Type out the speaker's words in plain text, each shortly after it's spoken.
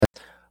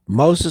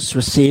Moses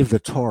received the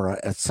Torah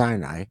at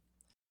Sinai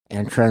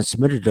and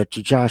transmitted it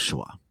to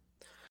Joshua,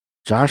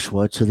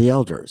 Joshua to the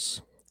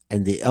elders,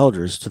 and the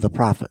elders to the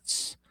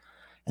prophets,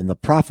 and the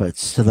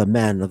prophets to the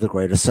men of the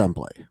great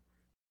assembly.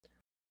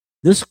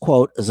 This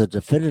quote is a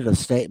definitive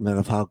statement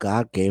of how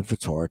God gave the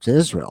Torah to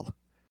Israel,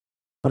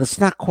 but it's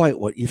not quite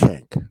what you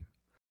think.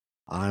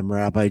 I'm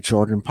Rabbi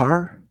Jordan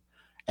Parr,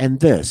 and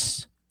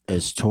this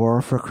is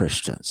Torah for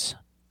Christians.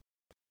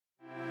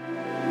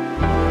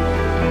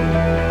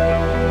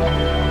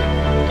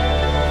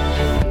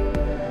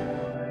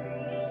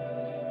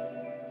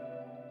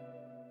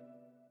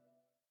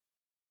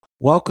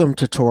 Welcome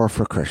to Torah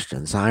for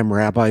Christians. I'm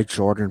Rabbi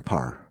Jordan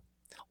Parr.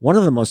 One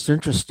of the most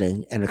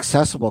interesting and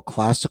accessible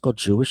classical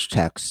Jewish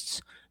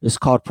texts is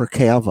called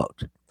Pirkei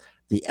Avot,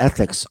 the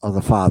Ethics of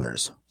the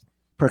Fathers.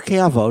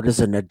 Pirkei Avot is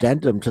an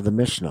addendum to the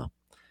Mishnah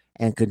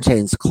and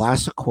contains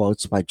classic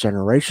quotes by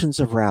generations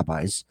of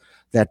rabbis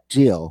that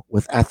deal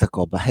with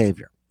ethical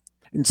behavior.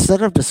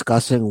 Instead of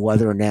discussing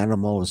whether an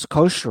animal is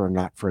kosher or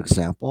not, for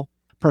example,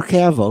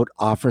 Pirkei Avot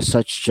offers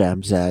such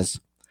gems as,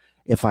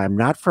 "If I am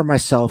not for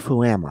myself,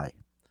 who am I?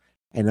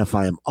 And if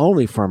I am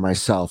only for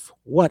myself,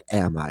 what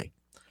am I?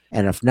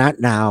 And if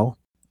not now,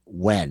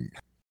 when?"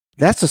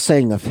 That's a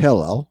saying of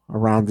Hillel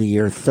around the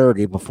year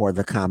 30 before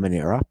the Common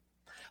Era,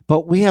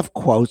 but we have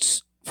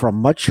quotes from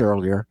much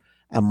earlier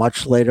and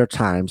much later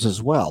times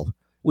as well.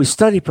 We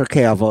study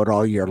Pirkei Avot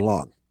all year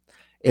long.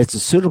 It's a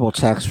suitable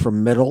text for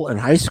middle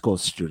and high school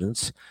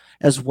students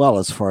as well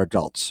as for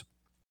adults.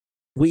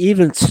 We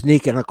even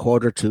sneak in a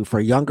quote or two for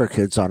younger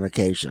kids on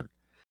occasion.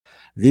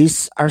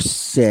 These are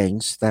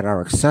sayings that are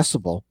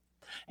accessible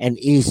and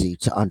easy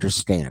to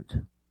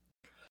understand.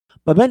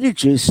 But many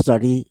Jews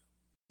study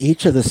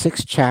each of the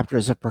 6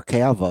 chapters of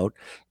Pirkei Avot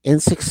in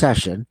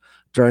succession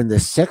during the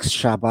 6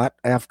 Shabbat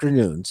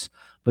afternoons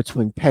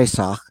between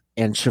Pesach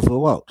and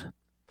Shavuot.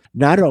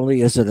 Not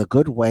only is it a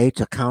good way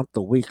to count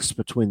the weeks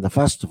between the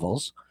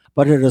festivals,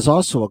 but it is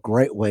also a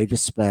great way to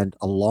spend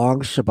a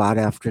long Shabbat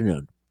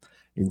afternoon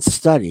in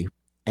study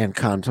and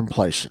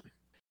contemplation.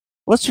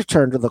 Let's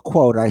return to the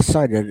quote I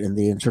cited in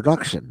the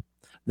introduction,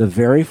 the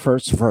very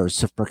first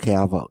verse of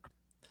Pirkei Avot.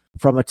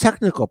 From a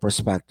technical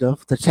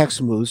perspective, the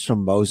text moves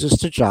from Moses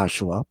to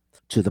Joshua,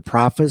 to the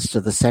prophets,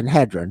 to the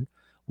Sanhedrin,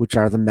 which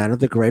are the men of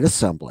the great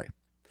assembly.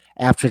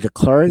 After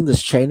declaring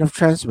this chain of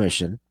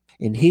transmission,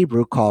 in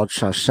Hebrew called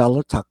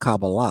Shalshelet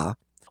HaKabbalah,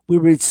 we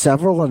read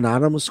several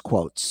anonymous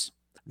quotes.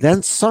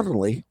 Then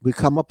suddenly we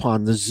come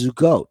upon the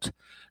Zugot,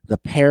 the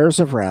pairs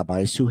of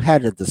rabbis who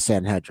headed the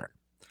Sanhedrin.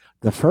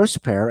 The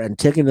first pair,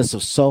 Antigonus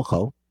of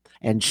Socho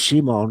and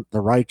Shimon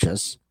the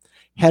Righteous,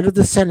 headed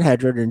the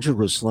Sanhedrin in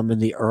Jerusalem in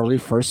the early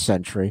 1st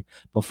century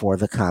before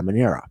the Common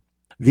Era.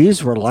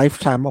 These were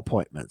lifetime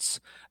appointments.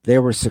 They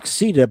were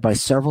succeeded by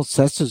several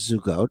sets of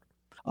Zugot,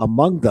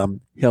 among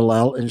them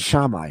Hillel and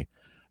Shammai,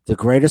 the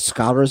greatest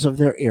scholars of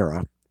their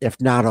era, if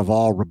not of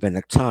all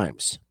rabbinic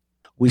times.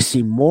 We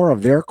see more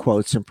of their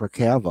quotes in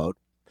Pirkei Avot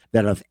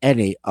than of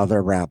any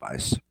other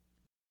rabbis.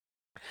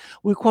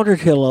 We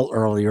quoted Hillel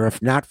earlier,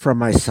 "if not for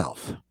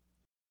myself."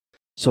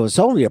 So it's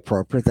only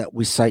appropriate that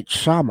we cite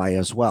Shammai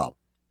as well.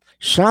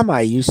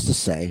 Shammai used to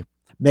say,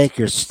 "Make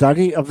your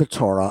study of the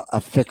Torah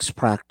a fixed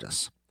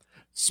practice.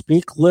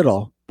 Speak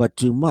little, but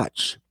do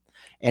much,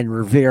 and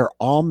revere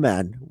all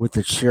men with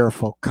a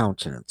cheerful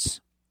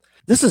countenance."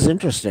 This is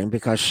interesting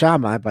because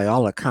Shammai, by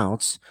all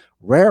accounts,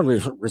 rarely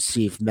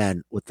received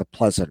men with a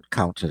pleasant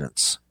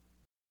countenance.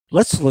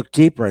 Let's look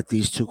deeper at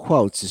these 2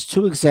 quotes as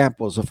 2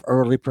 examples of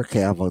early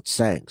Pirkei Avot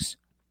sayings.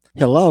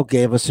 Hillel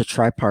gave us a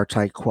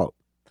tripartite quote,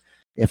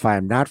 "If I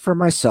am not for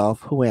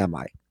myself, who am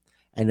I?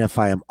 And if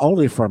I am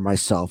only for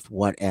myself,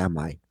 what am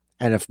I?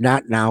 And if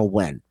not now,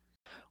 when?"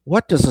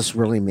 What does this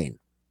really mean?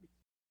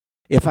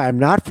 If I am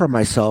not for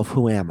myself,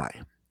 who am I?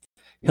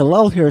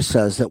 Hillel here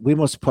says that we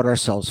must put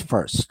ourselves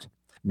first.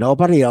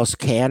 Nobody else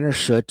can or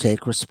should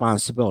take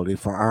responsibility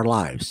for our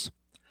lives.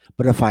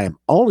 But if I am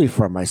only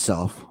for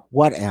myself,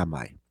 what am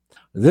I?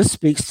 This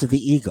speaks to the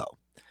ego.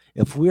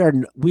 If we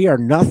are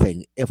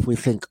nothing if we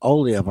think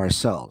only of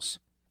ourselves.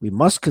 We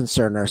must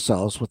concern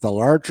ourselves with the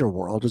larger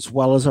world as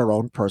well as our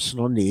own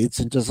personal needs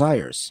and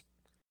desires.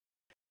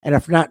 And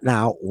if not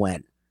now,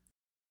 when?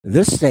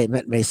 This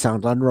statement may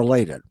sound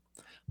unrelated,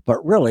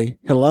 but really,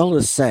 Hillel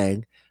is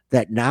saying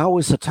that now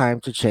is the time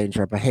to change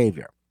our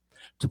behavior,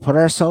 to put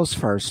ourselves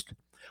first,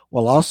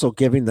 while also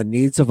giving the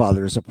needs of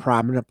others a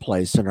prominent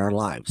place in our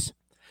lives.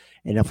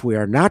 And if we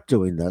are not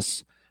doing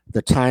this,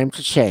 the time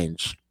to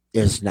change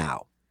is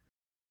now.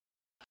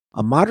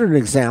 A modern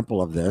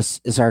example of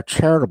this is our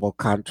charitable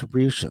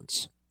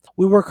contributions.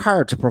 We work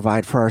hard to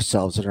provide for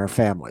ourselves and our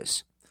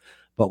families,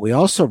 but we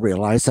also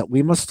realize that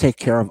we must take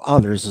care of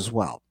others as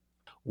well,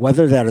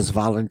 whether that is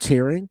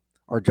volunteering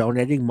or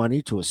donating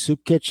money to a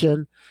soup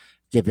kitchen,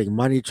 giving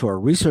money to a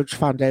research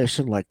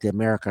foundation like the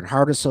American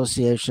Heart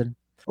Association,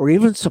 or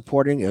even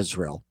supporting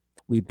Israel.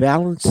 We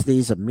balance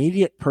these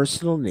immediate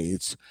personal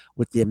needs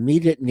with the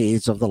immediate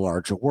needs of the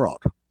larger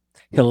world.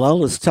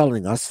 Hillel is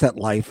telling us that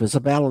life is a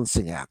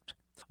balancing act.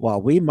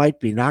 While we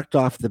might be knocked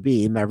off the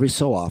beam every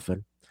so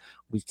often,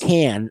 we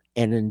can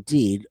and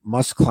indeed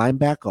must climb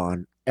back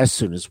on as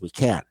soon as we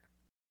can.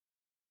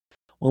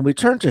 When we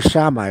turn to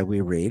Shammai,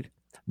 we read,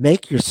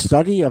 "Make your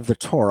study of the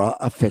Torah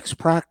a fixed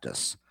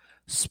practice.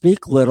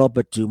 Speak little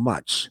but do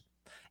much,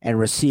 and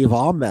receive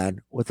all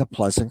men with a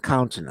pleasant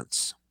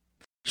countenance."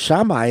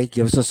 Shammai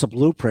gives us a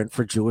blueprint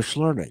for Jewish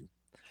learning.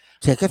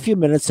 Take a few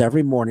minutes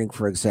every morning,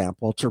 for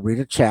example, to read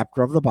a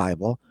chapter of the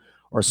Bible,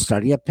 or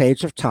study a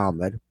page of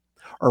Talmud,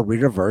 or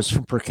read a verse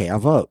from Pirkei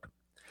Avot.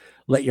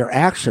 Let your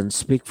actions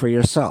speak for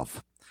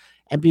yourself,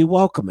 and be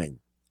welcoming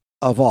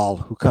of all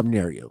who come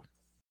near you.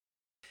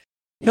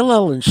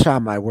 Hillel and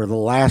Shammai were the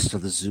last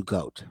of the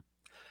Zugot.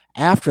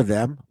 After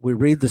them, we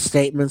read the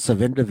statements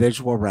of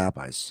individual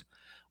rabbis.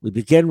 We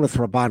begin with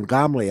Rabban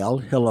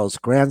Gamliel, Hillel's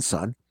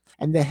grandson,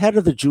 and the head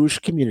of the Jewish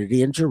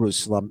community in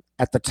Jerusalem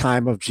at the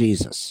time of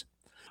Jesus.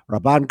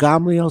 Rabban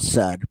Gamliel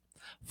said,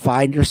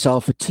 "Find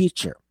yourself a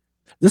teacher."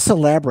 This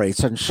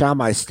elaborates on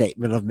Shammai's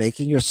statement of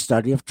making your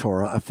study of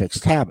Torah a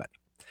fixed habit.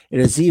 It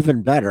is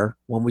even better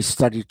when we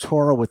study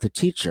Torah with a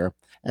teacher,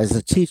 as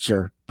the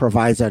teacher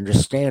provides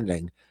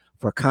understanding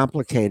for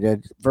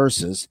complicated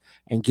verses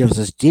and gives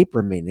us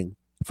deeper meaning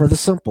for the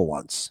simple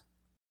ones.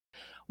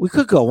 We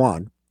could go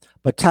on,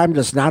 but time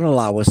does not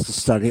allow us to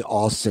study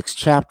all 6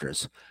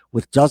 chapters,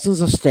 with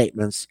dozens of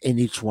statements in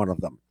each one of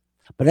them.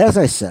 But as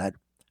I said,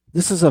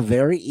 this is a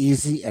very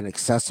easy and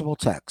accessible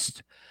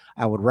text.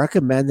 I would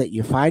recommend that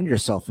you find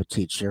yourself a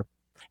teacher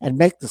and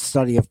make the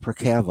study of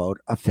Pirkei Avot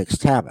a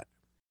fixed habit.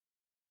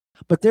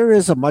 But there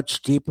is a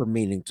much deeper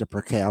meaning to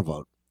Pirkei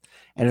Avot,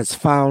 and it's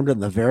found in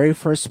the very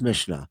first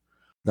Mishnah,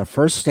 the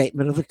first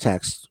statement of the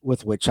text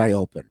with which I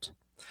opened.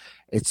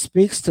 It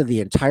speaks to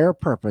the entire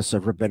purpose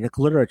of rabbinic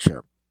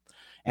literature,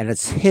 and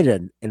it's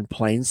hidden in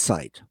plain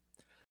sight.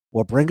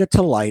 We'll bring it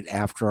to light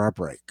after our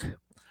break.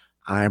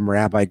 I'm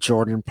Rabbi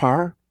Jordan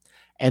Parr,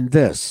 and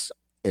this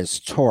is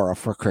Torah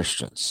for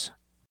Christians.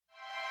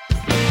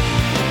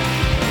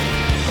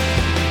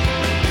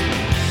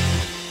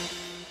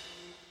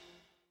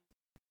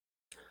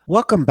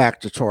 Welcome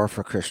back to Torah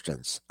for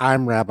Christians.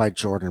 I'm Rabbi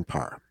Jordan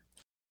Parr.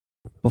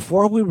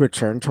 Before we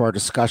return to our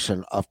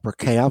discussion of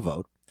Pirkei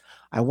Avot,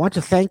 I want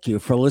to thank you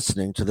for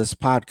listening to this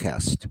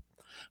podcast.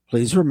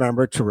 Please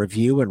remember to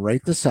review and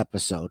rate this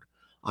episode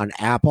on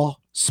Apple,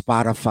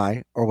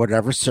 Spotify, or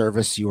whatever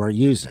service you are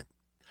using.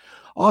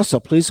 Also,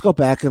 please go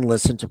back and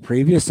listen to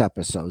previous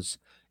episodes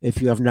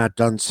if you have not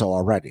done so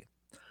already.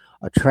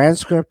 A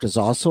transcript is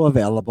also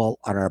available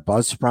on our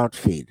Buzzsprout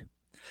feed.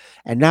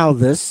 And now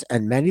this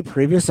and many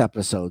previous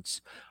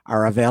episodes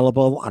are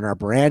available on our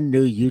brand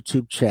new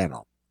YouTube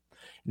channel.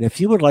 And if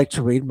you would like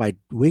to read my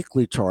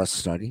weekly Torah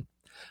study,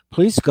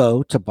 please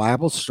go to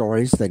Bible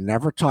Stories They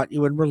Never Taught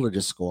You in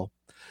Religious School,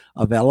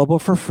 available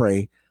for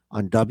free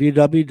on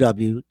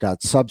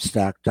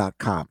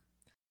www.substack.com.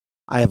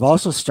 I have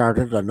also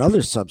started another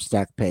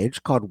Substack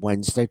page called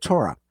Wednesday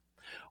Torah,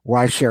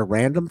 where I share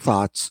random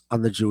thoughts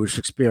on the Jewish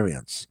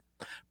experience.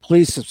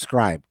 Please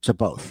subscribe to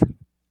both.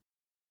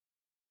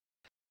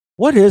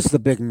 What is the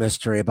big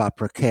mystery about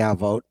Pirkei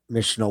Avot,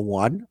 Mishnah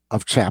 1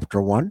 of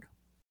chapter 1?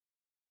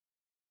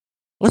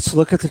 Let's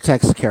look at the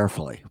text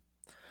carefully.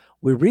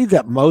 We read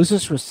that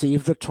Moses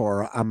received the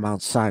Torah on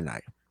Mount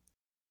Sinai.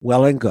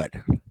 Well and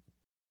good.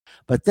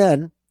 But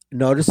then,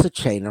 notice the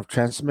chain of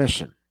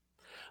transmission.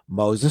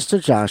 Moses to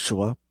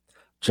Joshua,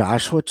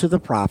 Joshua to the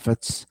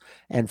prophets,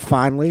 and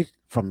finally,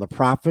 from the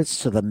prophets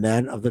to the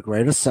men of the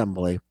great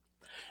assembly,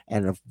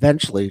 and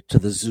eventually to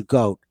the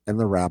Zugot and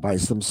the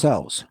rabbis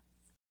themselves.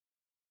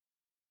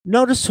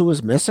 Notice who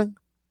is missing?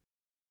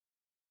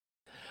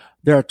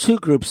 There are 2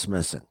 groups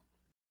missing.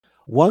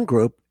 One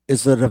group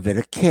is the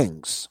Davidic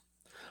kings.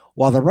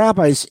 While the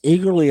rabbis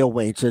eagerly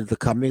awaited the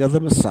coming of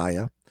the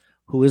Messiah,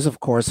 who is, of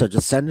course, a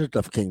descendant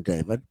of King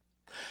David,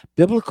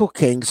 biblical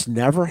kings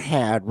never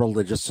had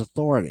religious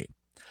authority.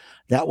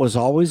 That was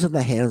always in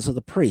the hands of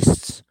the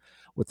priests,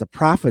 with the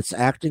prophets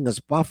acting as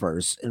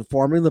buffers,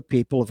 informing the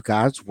people of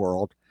God's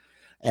world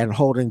and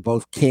holding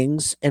both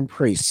kings and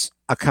priests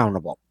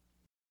accountable.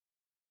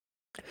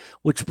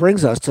 Which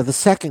brings us to the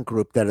second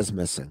group that is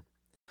missing,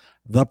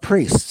 the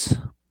priests.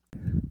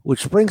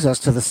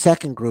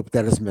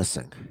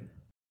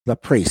 The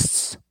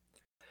priests.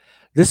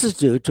 This is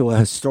due to a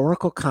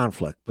historical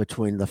conflict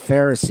between the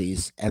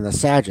Pharisees and the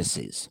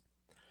Sadducees.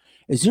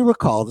 As you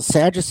recall, the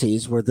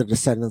Sadducees were the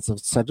descendants of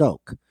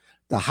Zadok,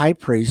 the high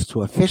priest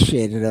who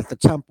officiated at the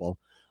temple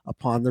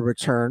upon the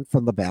return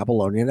from the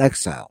Babylonian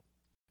exile.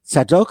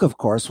 Zadok, of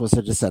course, was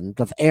a descendant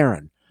of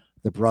Aaron,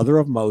 the brother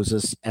of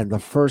Moses and the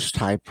first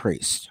high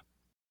priest.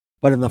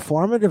 But in the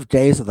formative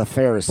days of the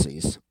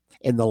Pharisees,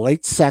 in the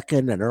late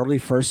 2nd and early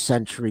 1st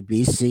century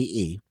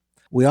BCE,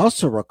 we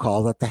also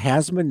recall that the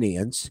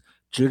Hasmoneans,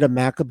 Judah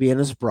Maccabee and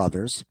his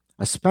brothers,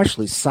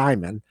 especially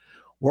Simon,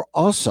 were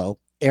also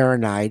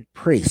Aaronide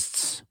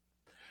priests.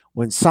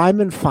 When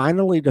Simon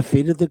finally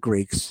defeated the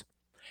Greeks,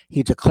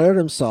 he declared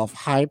himself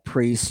high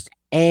priest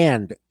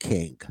and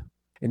king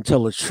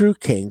until a true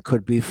king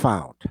could be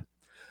found.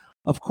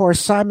 Of course,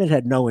 Simon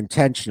had no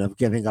intention of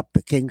giving up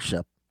the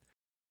kingship,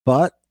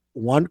 but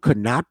one could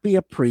not be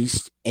a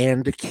priest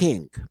and a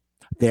king.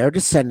 They are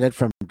descended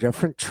from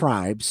different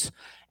tribes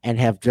and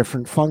have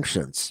different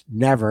functions.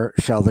 Never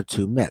shall the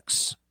two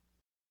mix.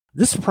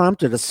 This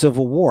prompted a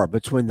civil war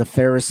between the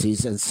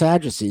Pharisees and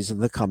Sadducees in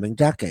the coming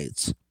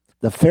decades.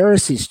 The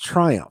Pharisees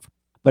triumphed,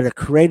 but it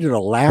created a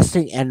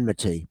lasting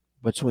enmity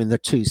between the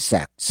two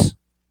sects.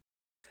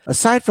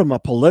 Aside from a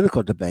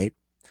political debate,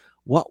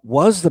 what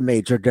was the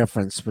major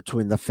difference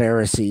between the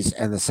Pharisees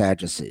and the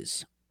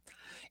Sadducees?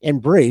 In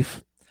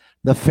brief,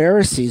 the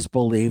Pharisees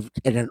believed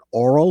in an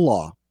oral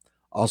law,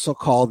 also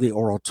called the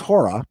Oral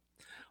Torah,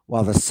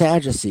 while the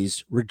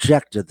Sadducees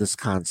rejected this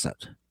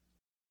concept.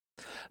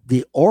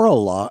 The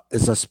oral law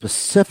is a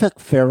specific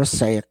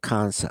Pharisaic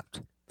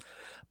concept.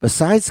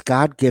 Besides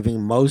God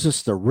giving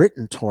Moses the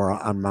written Torah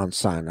on Mount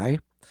Sinai,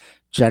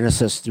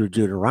 Genesis through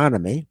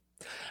Deuteronomy,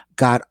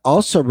 God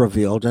also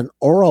revealed an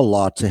oral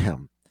law to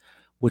him,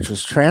 which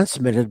was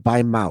transmitted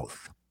by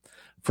mouth,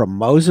 from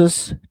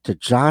Moses to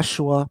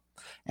Joshua,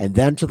 and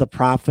then to the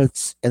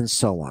prophets, and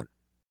so on.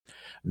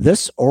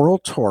 This oral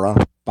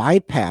Torah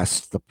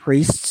bypassed the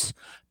priests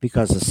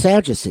because the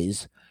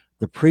Sadducees,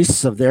 the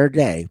priests of their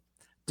day,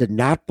 did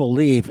not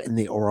believe in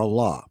the oral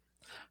law.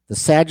 The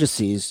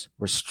Sadducees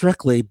were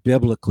strictly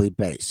biblically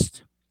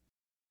based.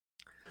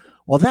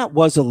 While that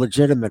was a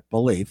legitimate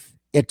belief,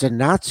 it did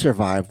not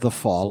survive the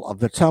fall of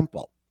the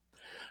temple.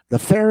 The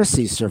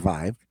Pharisees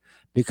survived,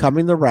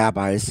 becoming the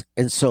rabbis,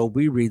 and so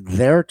we read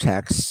their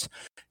texts,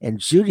 and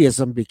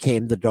Judaism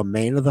became the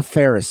domain of the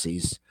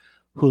Pharisees,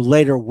 who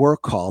later were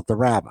called the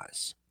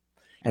rabbis.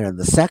 And in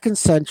the 2nd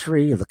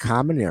century of the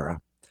Common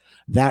Era,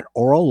 that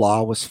oral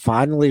law was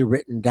finally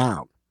written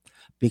down,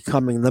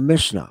 becoming the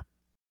Mishnah.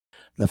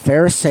 The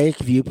Pharisaic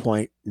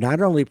viewpoint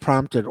not only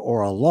prompted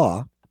oral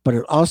law, but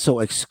it also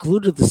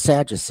excluded the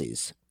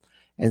Sadducees,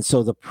 and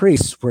so the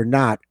priests were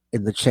not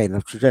in the chain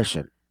of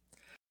tradition.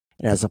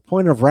 And as a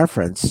point of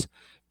reference,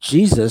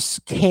 Jesus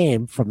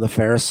came from the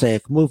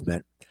Pharisaic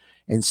movement,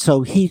 and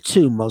so he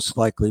too most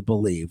likely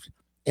believed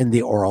in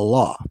the oral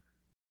law.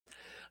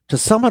 To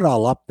sum it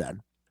all up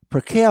then,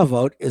 Pirkei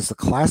Avot is the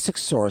classic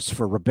source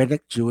for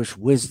rabbinic Jewish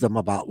wisdom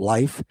about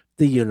life,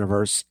 the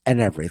universe,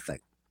 and everything.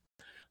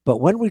 But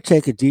when we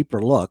take a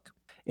deeper look,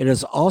 it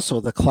is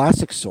also the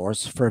classic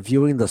source for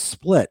viewing the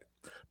split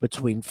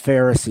between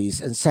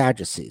Pharisees and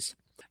Sadducees,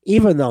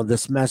 even though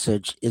this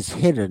message is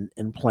hidden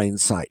in plain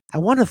sight. I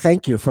want to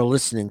thank you for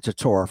listening to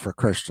Torah for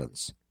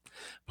Christians.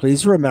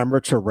 Please remember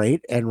to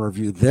rate and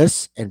review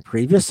this and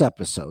previous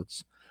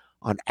episodes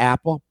on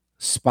Apple,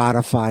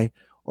 Spotify,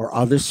 or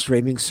other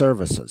streaming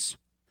services.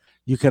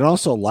 You can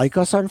also like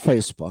us on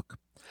Facebook,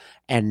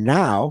 and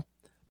now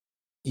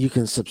you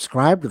can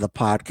subscribe to the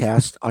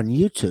podcast on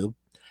YouTube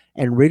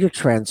and read a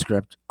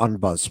transcript on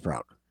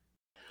Buzzsprout.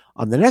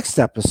 On the next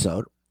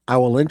episode, I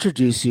will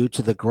introduce you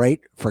to the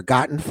great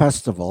forgotten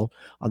festival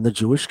on the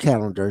Jewish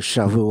calendar,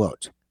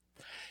 Shavuot.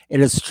 It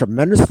is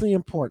tremendously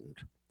important,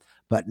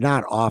 but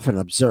not often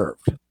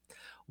observed.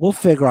 We'll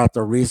figure out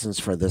the reasons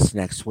for this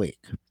next week.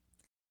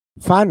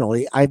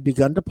 Finally, I've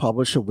begun to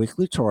publish a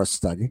weekly Torah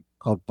study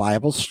called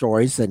Bible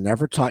Stories They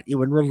Never Taught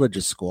You in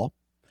Religious School.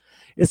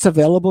 It's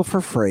available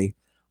for free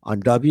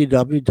on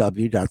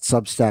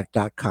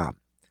www.substack.com.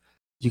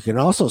 You can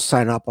also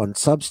sign up on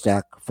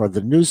Substack for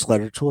the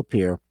newsletter to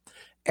appear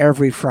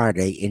every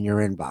Friday in your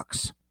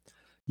inbox.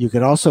 You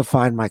can also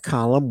find my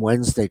column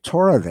Wednesday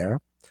Torah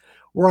there,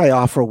 where I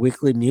offer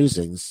weekly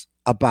musings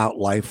about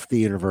life, the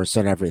universe,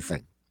 and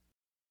everything.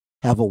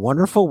 Have a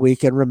wonderful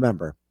week, and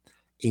remember,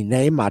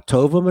 Inei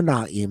matov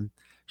u'mena'im,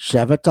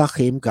 shevet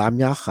achim gam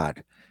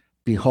yachad.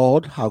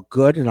 Behold how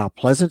good and how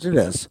pleasant it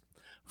is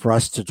for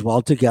us to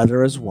dwell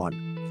together as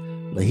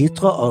one.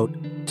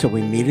 Lehitraot, till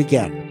we meet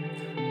again.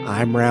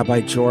 I'm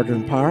Rabbi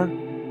Jordan Parr,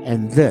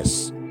 and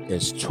this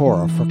is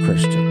Torah for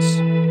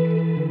Christians.